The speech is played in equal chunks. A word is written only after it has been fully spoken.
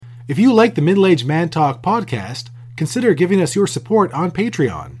If you like the Middle-Aged Man Talk podcast, consider giving us your support on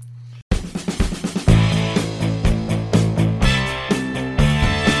Patreon.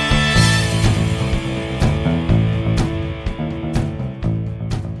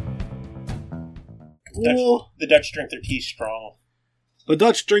 The Dutch drink their tea strong. The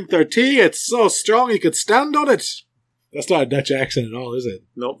Dutch drink their tea. It's so strong you could stand on it. That's not a Dutch accent at all, is it?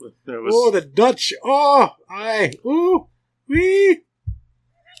 Nope. It was... Oh, the Dutch. Oh, aye. Ooh, wee.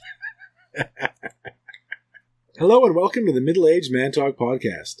 Hello and welcome to the Middle-Aged Man Talk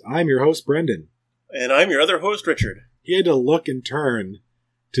podcast. I'm your host, Brendan. And I'm your other host, Richard. He had to look and turn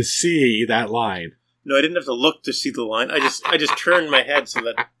to see that line. No, I didn't have to look to see the line. I just turned my head so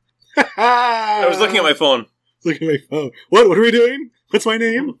that... I was looking at my phone. Looking at my phone. What are we doing? What's my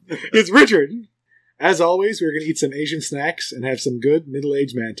name? It's Richard. As always, we're going to eat some Asian snacks and have some good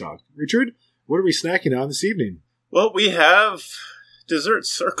middle-aged man talk. Richard, what are we snacking on this evening? Well, we have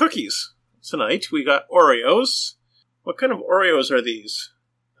desserts or cookies tonight. We got Oreos. What kind of Oreos are these?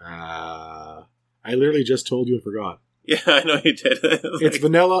 I literally just told you and forgot. Yeah, I know you did. It's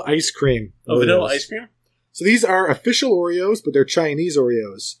vanilla ice cream. Oh, vanilla ice cream? So these are official Oreos, but they're Chinese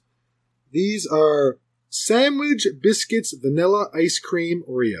Oreos. These are Sandwich Biscuits Vanilla Ice Cream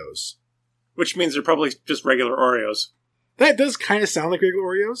Oreos. Which means they're probably just regular Oreos. That does kind of sound like regular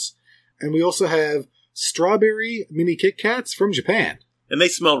Oreos. And we also have strawberry mini Kit Kats from Japan. And they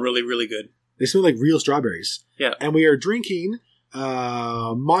smell really, really good. They smell like real strawberries. Yeah. And we are drinking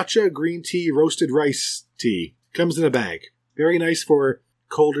matcha green tea roasted rice tea. Comes in a bag. Very nice for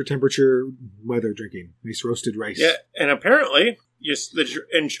colder temperature weather drinking. Nice roasted rice. Yeah, and apparently... Yes, the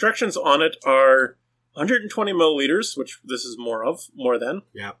instructions on it are 120 milliliters, which this is more than.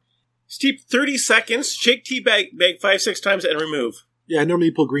 Yeah. Steep 30 seconds, shake tea bag 5-6 times, and remove. Yeah, normally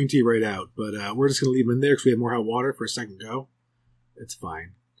you pull green tea right out, but we're just going to leave them in there because we have more hot water for a second go. It's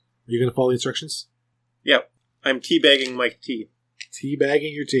fine. Are you going to follow the instructions? Yep. I'm teabagging my tea.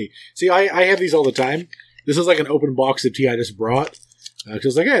 Teabagging your tea. See, I have these all the time. This is like an open box of tea I just brought. Because I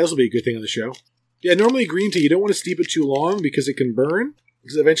was like, hey, this will be a good thing on the show. Yeah, normally green tea, you don't want to steep it too long because it can burn.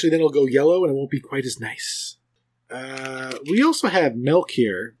 Because eventually then it'll go yellow and it won't be quite as nice. We also have milk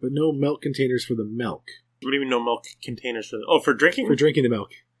here, but no milk containers for the milk. What do you mean no milk containers for for drinking? For drinking the milk.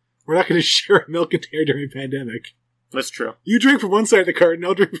 We're not going to share a milk container during a pandemic. That's true. You drink from one side of the carton,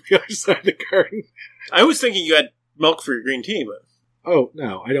 I'll drink from the other side of the carton. I was thinking you had milk for your green tea, but... Oh,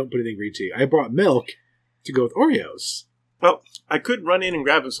 no, I don't put anything in green tea. I brought milk to go with Oreos. Well, I could run in and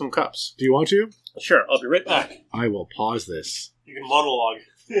grab some cups. Do you want to? Sure, I'll be right back. I will pause this. You can monologue.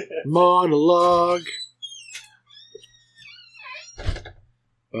 Monologue.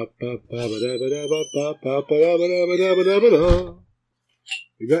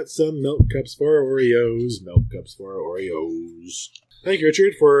 We got some milk cups for Oreos. Milk cups for Oreos. Thank you,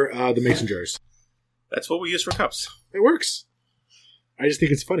 Richard, for the mason jars. That's what we use for cups. It works. I just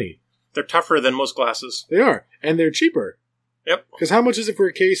think it's funny. They're tougher than most glasses. They are. And they're cheaper. Yep. Because how much is it for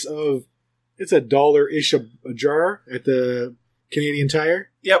a case of... It's $1-ish a jar at the Canadian Tire.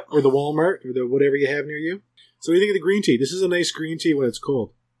 Yep. Or the Walmart, or the whatever you have near you. So what do you think of the green tea? This is a nice green tea when it's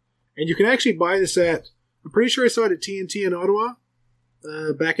cold. And you can actually buy this at... I'm pretty sure I saw it at TNT in Ottawa.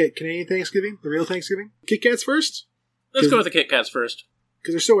 Back at Canadian Thanksgiving. The real Thanksgiving. Kit Kats first? Let's go with the Kit Kats first.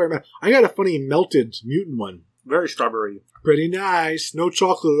 Because they're so rare. I got a funny melted mutant one. Very strawberry. Pretty nice. No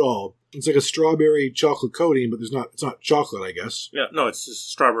chocolate at all. It's like a strawberry chocolate coating, but it's not chocolate, I guess. Yeah, no, it's just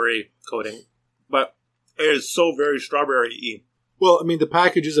strawberry coating. But it is so very strawberry-y. Well, I mean, the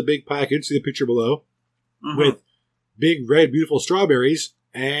package is a big package. See the picture below. Mm-hmm. With big, red, beautiful strawberries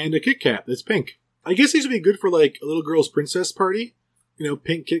and a Kit Kat that's pink. I guess these would be good for, like, a little girl's princess party. You know,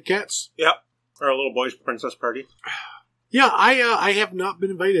 pink Kit Kats. Yep. Or a little boy's princess party. Yeah, I have not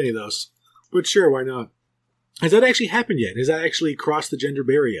been invited to any of those. But sure, why not? Has that actually happened yet? Has that actually crossed the gender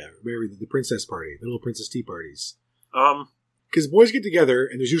barrier? The princess party, the little princess tea parties? Because boys get together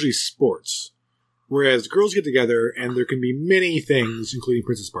and there's usually sports. Whereas girls get together and there can be many things, including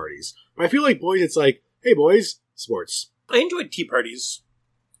princess parties. But I feel like boys, it's like, hey boys, sports. I enjoyed tea parties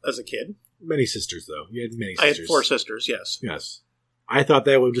as a kid. Many sisters, though. You had many sisters. I had 4 sisters, yes. Yes. I thought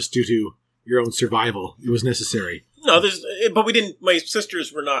that was just due to your own survival. It was necessary. No, but we didn't, my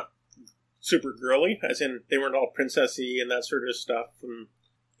sisters were not super girly, as in they weren't all princessy and that sort of stuff. And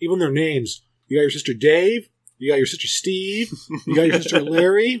even their names. You got your sister Dave, you got your sister Steve, you got your sister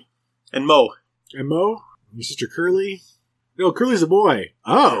Larry. And Mo. And Mo? Your sister Curly? No, Curly's a boy.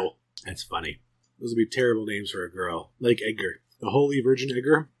 Oh! That's funny. Those would be terrible names for a girl. Like Edgar. The Holy Virgin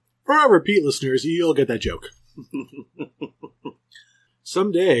Edgar. For our repeat listeners, you'll get that joke.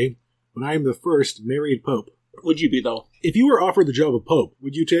 Someday, when I am the first married pope, Would you be, though? If you were offered the job of Pope,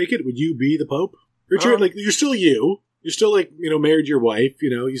 would you take it? Would you be the Pope? Richard, you're still you. You're still, married to your wife.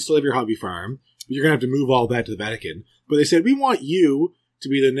 You still have your hobby farm. You're going to have to move all that to the Vatican. But they said, we want you to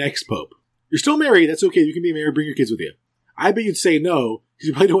be the next Pope. You're still married. That's okay. You can be married. Bring your kids with you. I bet you'd say no, because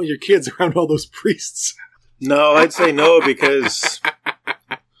you probably don't want your kids around all those priests. No, I'd say no, because...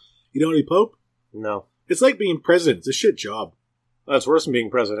 You don't want to be Pope? No. It's like being president. It's a shit job. That's worse than being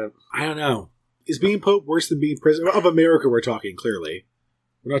president. I don't know. Is being Pope worse than being president? Of America, we're talking, clearly.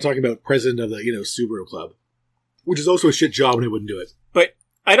 We're not talking about president of the, Subaru Club. Which is also a shit job, and I wouldn't do it. But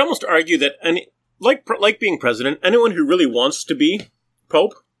I'd almost argue that, like being president, anyone who really wants to be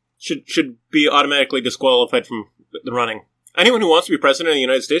Pope should be automatically disqualified from the running. Anyone who wants to be president of the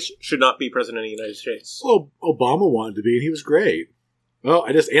United States should not be president of the United States. Well, Obama wanted to be, and he was great. Well,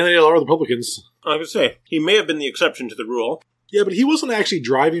 I just alienated a lot of the Republicans. I would say, he may have been the exception to the rule. Yeah, but he wasn't actually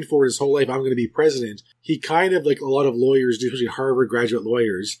driving for his whole life, I'm going to be president. He kind of, like a lot of lawyers do, especially Harvard graduate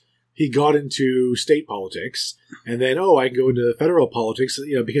lawyers, he got into state politics, and then, I can go into federal politics,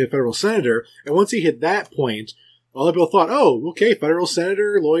 became a federal senator. And once he hit that point, a lot of people thought, okay, federal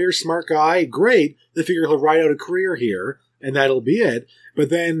senator, lawyer, smart guy, great. They figure he'll ride out a career here, and that'll be it. But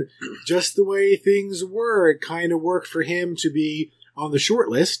then, just the way things were, it kind of worked for him to be on the short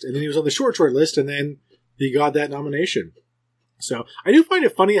list, and then he was on the short list, and then he got that nomination. So, I do find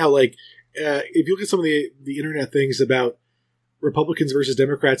it funny how, if you look at some of the internet things about Republicans versus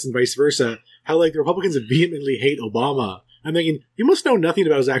Democrats and vice versa, how, the Republicans vehemently hate Obama. I'm thinking, you must know nothing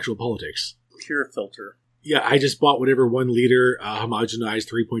about his actual politics. Pure filter. Yeah, I just bought whatever 1 liter homogenized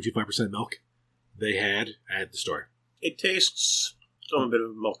 3.25% milk they had at the store. It tastes... I'm a bit of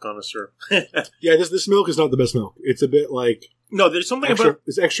a milk connoisseur. Yeah, this milk is not the best milk. It's a bit like... No, there's something about...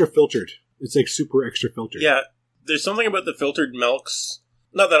 It's extra filtered. It's super extra filtered. Yeah, there's something about the filtered milks.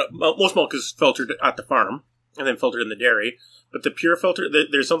 Not that... Most milk is filtered at the farm, and then filtered in the dairy. But the pure filter...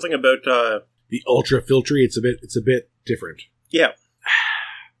 There's something about... the ultra filtery, it's a bit different. Yeah.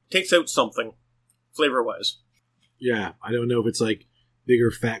 Takes out something, flavor-wise. Yeah, I don't know if it's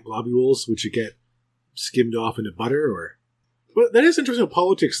bigger fat globules, which you get skimmed off into butter, or... But that is interesting with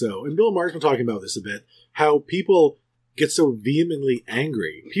politics, though, and Bill Maher's been talking about this a bit, how people get so vehemently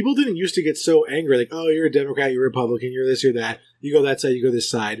angry. People didn't used to get so angry, you're a Democrat, you're a Republican, you're this, you're that, you go that side, you go this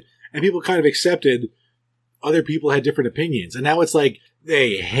side, and people kind of accepted other people had different opinions, and now it's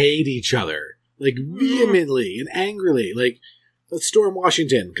they hate each other, vehemently and angrily, let's storm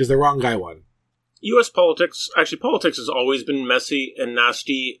Washington, because the wrong guy won. U.S. politics has always been messy and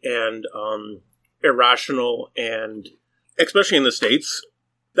nasty and irrational, and especially in the States.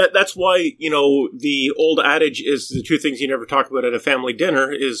 That's why, the old adage is the two things you never talk about at a family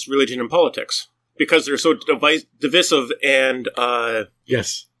dinner is religion and politics. Because they're so divisive and...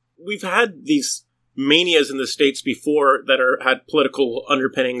 Yes. We've had these manias in the States before that had political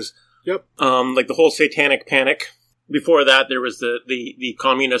underpinnings. Yep. Like the whole satanic panic. Before that, there was the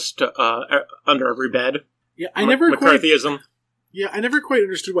communist under every bed. Yeah, McCarthyism. I never quite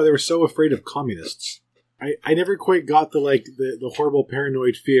understood why they were so afraid of communists. I never quite got the horrible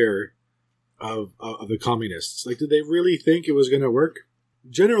paranoid fear of the communists. Did they really think it was going to work?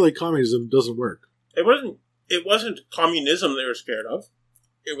 Generally, communism doesn't work. It wasn't communism they were scared of.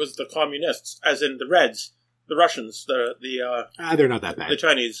 It was the communists, as in the Reds, the Russians, they're not that bad. The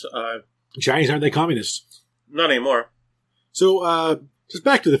Chinese. Chinese aren't they communists? Not anymore. So, just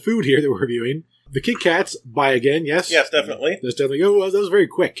back to the food here that we're reviewing. The Kit Kats, buy again, yes? Yes, definitely. That's definitely. Oh, that was very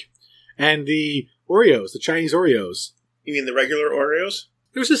quick. And the Oreos, the Chinese Oreos. You mean the regular Oreos?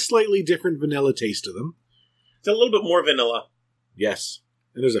 There's a slightly different vanilla taste to them. It's a little bit more vanilla. Yes.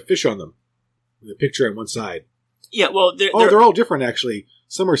 And there's a fish on them. With a picture on one side. Yeah, well, they're all different, actually.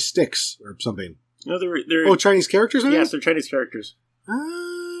 Some are sticks or something. No, they're... Chinese characters? Yes, they're Chinese characters.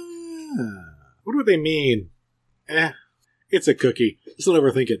 What do they mean? It's a cookie. Just don't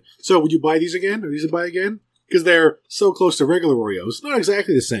overthink it. So, would you buy these again? Are these a buy again? Because they're so close to regular Oreos. Not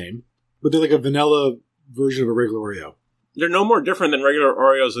exactly the same, but they're like a vanilla version of a regular Oreo. They're no more different than regular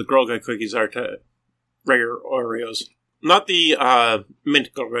Oreos that Girl Guide cookies are to regular Oreos. Not the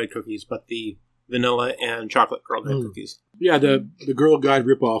mint Girl Guide cookies, but the vanilla and chocolate Girl Guide cookies. Yeah, the Girl Guide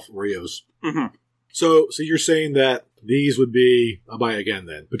ripoff Oreos. Mm-hmm. So you're saying that these would be a buy again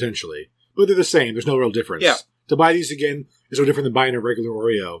then, potentially. But they're the same. There's no real difference. Yeah. To buy these again is no different than buying a regular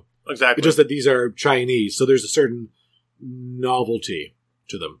Oreo. Exactly. It's just that these are Chinese, so there's a certain novelty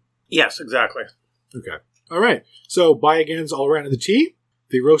to them. Yes, exactly. Okay. All right. So buy agains all around in the tea.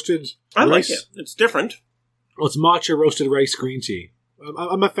 The roasted I rice. like it. It's different. Well, it's matcha roasted rice green tea.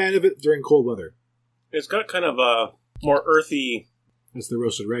 I'm a fan of it during cold weather. It's got kind of a more earthy... That's the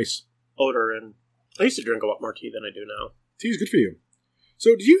roasted rice. Odor and... I used to drink a lot more tea than I do now. Tea is good for you.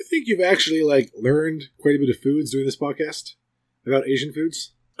 So do you think you've actually, learned quite a bit of foods doing this podcast? About Asian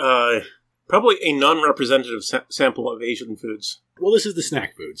foods? Probably a non-representative sample of Asian foods. Well, this is the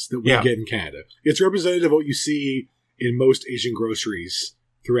snack foods that we get in Canada. It's representative of what you see in most Asian groceries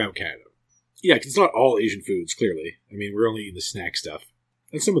throughout Canada. Yeah, because it's not all Asian foods, clearly. I mean, we're only eating the snack stuff.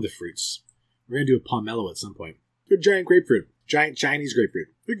 And some of the fruits. We're going to do a pomelo at some point. Good giant grapefruit. Giant Chinese grapefruit.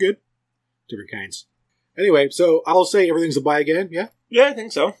 They're good. Different kinds. Anyway, so I'll say everything's a buy again, yeah? Yeah, I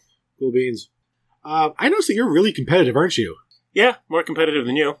think so. Cool beans. I notice that you're really competitive, aren't you? Yeah, more competitive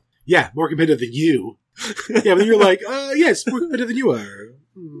than you. Yeah, more competitive than you. Yeah, but you're like, yes, more competitive than you are.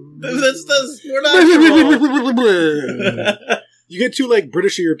 We're not. You get too,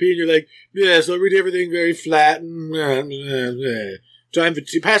 British or European, you're like, yes, I'll read everything very flat. Time for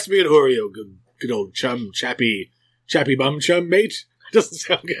tea. Pass me an Oreo, good old chappy bum chum, mate. Doesn't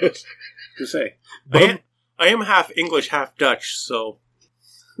sound good. To say. I am half English, half Dutch, so...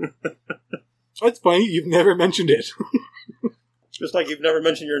 That's funny, you've never mentioned it. Just like you've never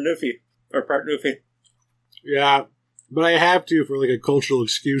mentioned your Newfie, or part Newfie. Yeah, but I have to for a cultural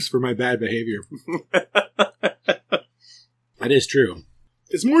excuse for my bad behavior. That is true.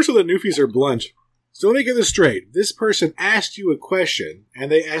 It's more so that Newfies are blunt. So let me get this straight. This person asked you a question,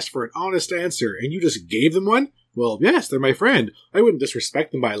 and they asked for an honest answer, and you just gave them one? Well, yes, they're my friend. I wouldn't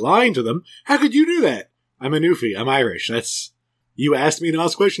disrespect them by lying to them. How could you do that? I'm a Newfie. I'm Irish. You asked me an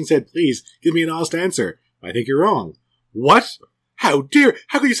honest question, said, please, give me an honest answer. I think you're wrong. What? How could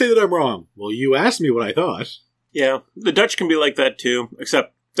you say that I'm wrong? Well, you asked me what I thought. Yeah, the Dutch can be like that too,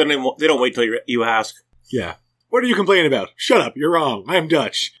 except then they don't wait till you ask. Yeah. What are you complaining about? Shut up, you're wrong. I'm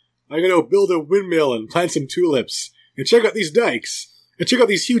Dutch. I'm going to build a windmill and plant some tulips. And check out these dikes. And check out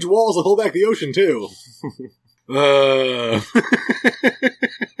these huge walls that hold back the ocean, too.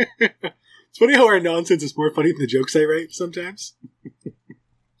 It's funny how our nonsense is more funny than the jokes I write sometimes.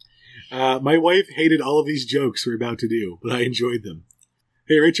 My wife hated all of these jokes we're about to do, but I enjoyed them.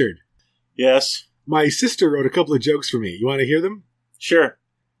 Hey, Richard. Yes? My sister wrote a couple of jokes for me. You want to hear them? Sure.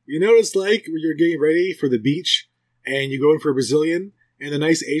 You know what it's like when you're getting ready for the beach, and you go in for a Brazilian, and the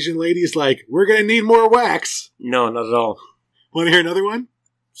nice Asian lady is like, we're going to need more wax. No, not at all. Want to hear another one?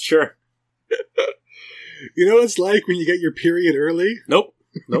 Sure. You know what it's like when you get your period early? Nope,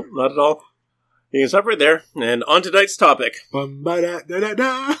 not at all. You can stop right there, and on to tonight's topic.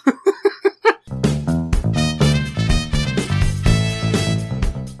 Bum-ba-da-da-da-da.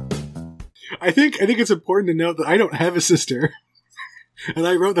 I think it's important to note that I don't have a sister, and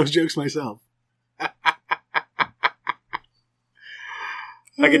I wrote those jokes myself. I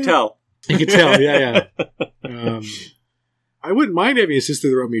could tell. You could tell, yeah. I wouldn't mind having a sister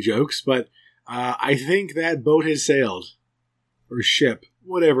that wrote me jokes, but I think that boat has sailed. Or ship.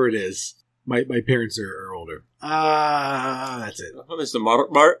 Whatever it is. My parents are older. That's it. Well, it's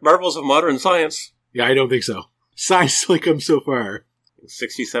the marvels of modern science. Yeah, I don't think so. Science only comes so far.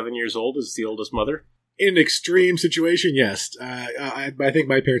 67 years old is the oldest mother. In an extreme situation, yes. I think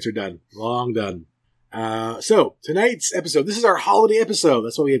my parents are done. Long done. So, tonight's episode, this is our holiday episode.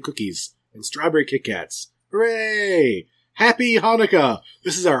 That's why we have cookies and strawberry Kit Kats. Hooray! Happy Hanukkah!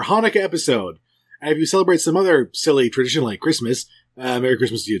 This is our Hanukkah episode. And if you celebrate some other silly tradition like Christmas, Merry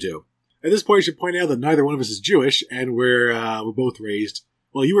Christmas to you too. At this point, I should point out that neither one of us is Jewish, and we're both raised...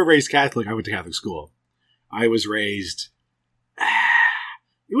 Well, you were raised Catholic. I went to Catholic school. I was raised...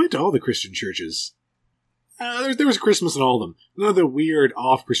 You went to all the Christian churches. There was Christmas in all of them. None of the weird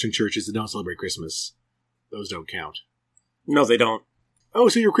off-Christian churches that don't celebrate Christmas. Those don't count. No, they don't. Oh,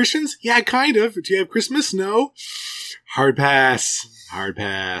 so you're Christians? Yeah, kind of. Do you have Christmas? No? Hard pass.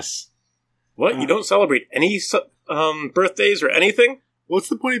 What? You don't celebrate any birthdays or anything? What's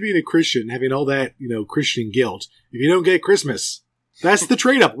the point of being a Christian, having all that, Christian guilt, if you don't get Christmas? That's the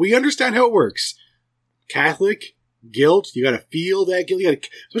trade-up. We understand how it works. Catholic... guilt, you gotta feel that guilt,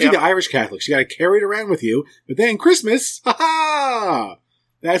 especially the Irish Catholics, you gotta carry it around with you, but then Christmas, ha-ha!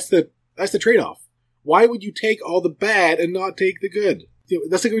 That's the trade-off. Why would you take all the bad and not take the good?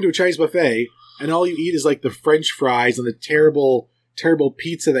 That's like going to a Chinese buffet, and all you eat is the French fries and the terrible, terrible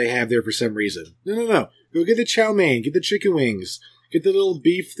pizza they have there for some reason. No. Go get the chow mein, get the chicken wings, get the little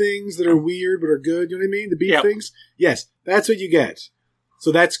beef things that are weird but are good, you know what I mean? The beef things? Yes, that's what you get.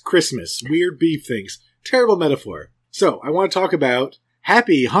 So that's Christmas, weird beef things. Terrible metaphor. So, I want to talk about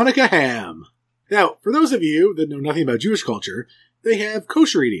Happy Hanukkah Ham. Now, for those of you that know nothing about Jewish culture, they have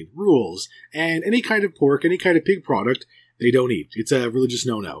kosher eating rules, and any kind of pork, any kind of pig product, they don't eat. It's a religious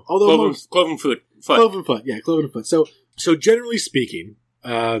no-no. Although cloven foot. Cloven foot. So generally speaking,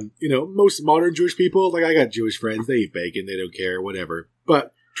 most modern Jewish people, I got Jewish friends, they eat bacon, they don't care, whatever.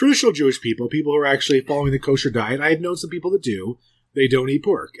 But traditional Jewish people who are actually following the kosher diet, I have known some people that do. They don't eat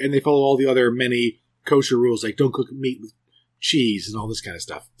pork, and they follow all the other many kosher rules, like don't cook meat with cheese and all this kind of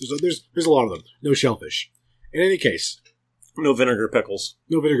stuff. There's a lot of them. No shellfish. In any case, no vinegar pickles.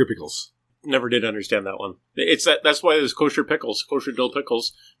 No vinegar pickles. Never did understand that one. That's why there's kosher pickles, kosher dill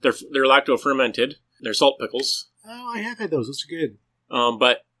pickles. They're lacto fermented. They're salt pickles. Oh, I have had those. Those are good.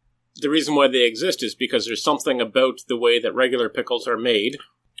 But the reason why they exist is because there's something about the way that regular pickles are made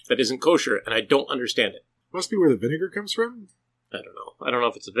that isn't kosher, and I don't understand it. Must be where the vinegar comes from? I don't know. I don't know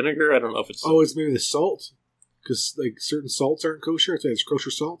if it's a vinegar. I don't know if it's... Oh, it's maybe the salt? Because, like, certain salts aren't kosher? It's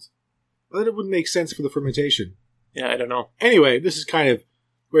kosher salt? Well, then it wouldn't make sense for the fermentation. Yeah, I don't know. Anyway, this is kind of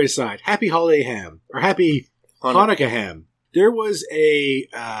way aside. Happy Holiday Ham. Or Happy Hanukkah Ham. There was a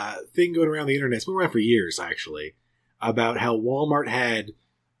thing going around the internet. It's been around for years, actually, about how Walmart had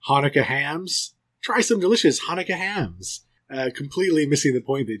Hanukkah hams. Try some delicious Hanukkah hams. Completely missing the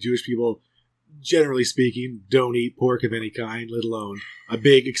point that Jewish people, generally speaking, don't eat pork of any kind, let alone a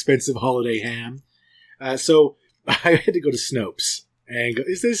big, expensive holiday ham. So I had to go to Snopes and go,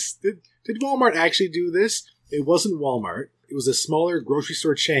 did Walmart actually do this? It wasn't Walmart. It was a smaller grocery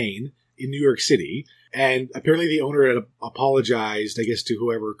store chain in New York City. And apparently the owner had apologized, I guess, to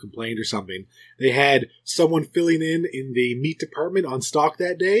whoever complained or something. They had someone filling in the meat department on stock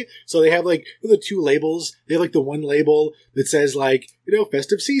that day. So they have, like, the two labels. They have, like, the one label that says, like,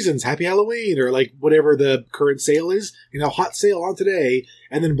 festive seasons, happy Halloween, or, like, whatever the current sale is. Hot sale on today.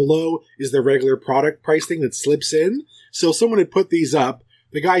 And then below is the regular product price thing that slips in. So someone had put these up.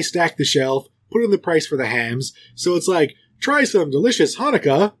 The guy stacked the shelf, put in the price for the hams. So it's like, try some delicious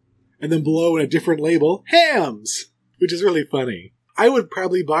Hanukkah. And then below in a different label, hams, which is really funny. I would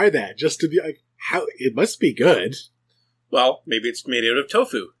probably buy that just to be like, how it must be good. Well, maybe it's made out of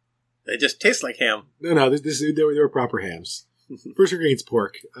tofu. They just taste like ham. No, they were proper hams. First ingredient's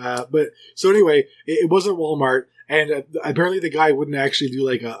pork. But so anyway, it wasn't Walmart, and apparently the guy wouldn't actually do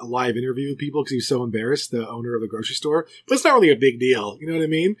like a live interview with people because he was so embarrassed, the owner of the grocery store. But it's not really a big deal. You know what I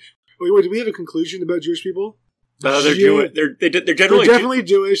mean? Wait, do we have a conclusion about Jewish people? They're Jewish. They're definitely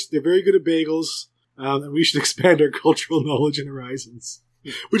Jewish. They're very good at bagels. And we should expand our cultural knowledge and horizons.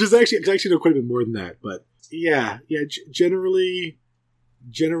 Which is actually know quite a bit more than that. But yeah, generally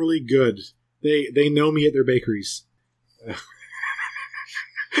good. They know me at their bakeries.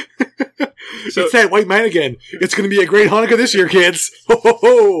 So, it's that white man again. It's going to be a great Hanukkah this year, kids. Ho ho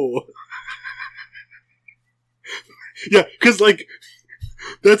ho! Yeah, because like.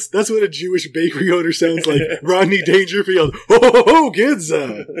 That's what a Jewish bakery owner sounds like. Rodney Dangerfield. Ho, ho, ho, ho, kids!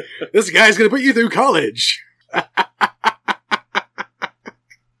 This guy's going to put you through college.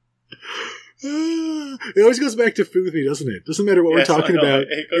 It always goes back to food with me, doesn't it? Doesn't matter what we're talking about.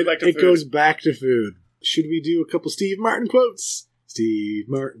 It goes back to food. Should we do a couple Steve Martin quotes? Steve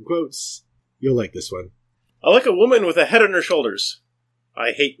Martin quotes. You'll like this one. I like a woman with a head on her shoulders.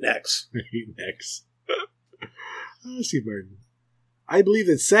 I hate necks. I hate necks. Steve Martin. I believe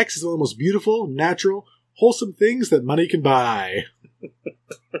that sex is one of the most beautiful, natural, wholesome things that money can buy.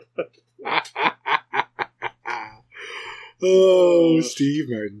 Oh, Steve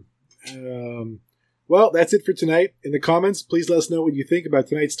Martin. Well, that's it for tonight. In the comments, please let us know what you think about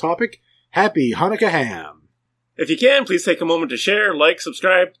tonight's topic. Happy Hanukkah Ham. If you can, please take a moment to share, like,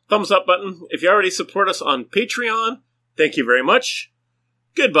 subscribe, thumbs up button. If you already support us on Patreon, thank you very much.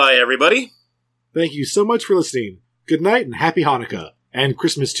 Goodbye, everybody. Thank you so much for listening. Good night and happy Hanukkah. And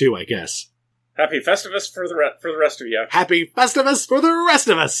Christmas too, I guess. Happy Festivus for the rest of you. Happy Festivus for the rest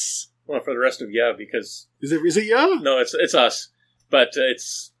of us. Well, for the rest of you, because is it you? No, it's us. But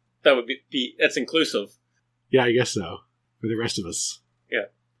that's inclusive. Yeah, I guess so. For the rest of us. Yeah.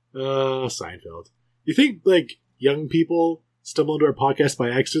 Seinfeld. You think like young people stumble into our podcast by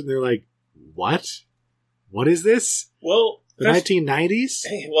accident? And they're like, "What? What is this?" Well, the 1990s.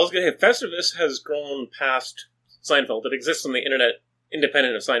 Well, I was going to say Festivus has grown past Seinfeld. It exists on the internet,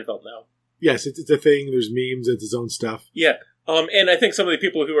 independent of Seinfeld now. Yes, it's a thing. There's memes. It's its own stuff. Yeah, and I think some of the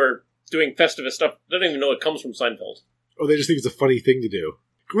people who are doing Festivus stuff don't even know it comes from Seinfeld. Oh, they just think it's a funny thing to do.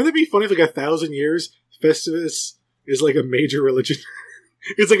 Wouldn't it be funny if, like, 1,000 years, Festivus is like a major religion?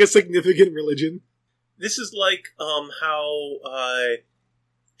 It's like a significant religion. This is like how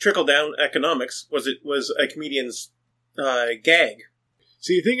trickle-down economics was a comedian's gag.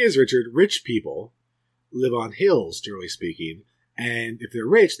 See, the thing is, Richard, rich people live on hills, generally speaking, and if they're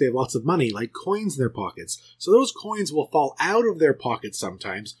rich, they have lots of money, like coins in their pockets. So those coins will fall out of their pockets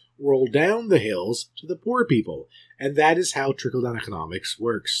sometimes, roll down the hills to the poor people, and that is how trickle-down economics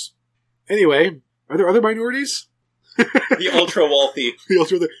works. Anyway, are there other minorities? The ultra-wealthy. You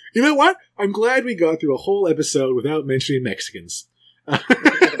know what? I'm glad we got through a whole episode without mentioning Mexicans.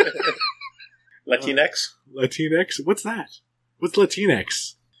 Latinx? Latinx? What's that? What's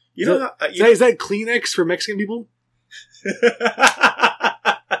Latinx? Is that Kleenex for Mexican people?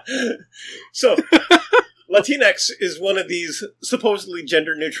 So, Latinx is one of these supposedly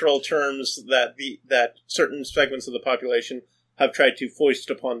gender-neutral terms that certain segments of the population have tried to foist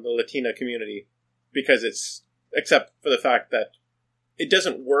upon the Latina community because except for the fact that it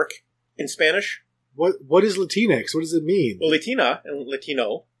doesn't work in Spanish. What is Latinx? What does it mean? Well, Latina and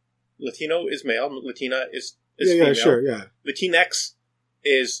Latino is male, Latina is female. Yeah, sure, yeah. Latinx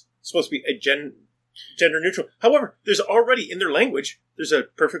is supposed to be a gender neutral. However, there's already in their language, there's a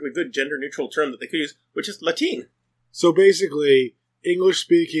perfectly good gender neutral term that they could use, which is Latin. So basically,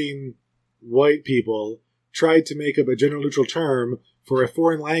 English-speaking white people tried to make up a gender neutral term for a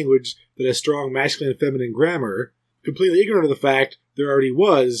foreign language that has strong masculine and feminine grammar, completely ignorant of the fact there already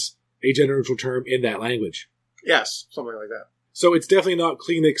was a gender neutral term in that language. Yes, something like that. So it's definitely not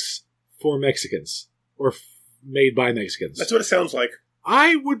Kleenex for Mexicans, or made by Mexicans. That's what it sounds like.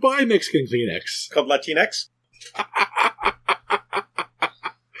 I would buy Mexican Kleenex. Called Latinx?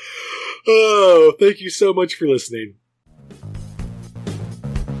 Oh, thank you so much for listening.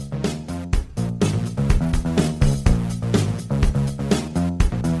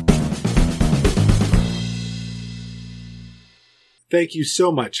 Thank you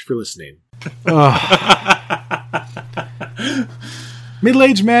so much for listening.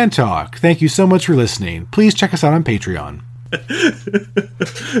 Middle-Aged Man Talk. Thank you so much for listening. Please check us out on Patreon.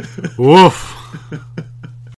 Woof.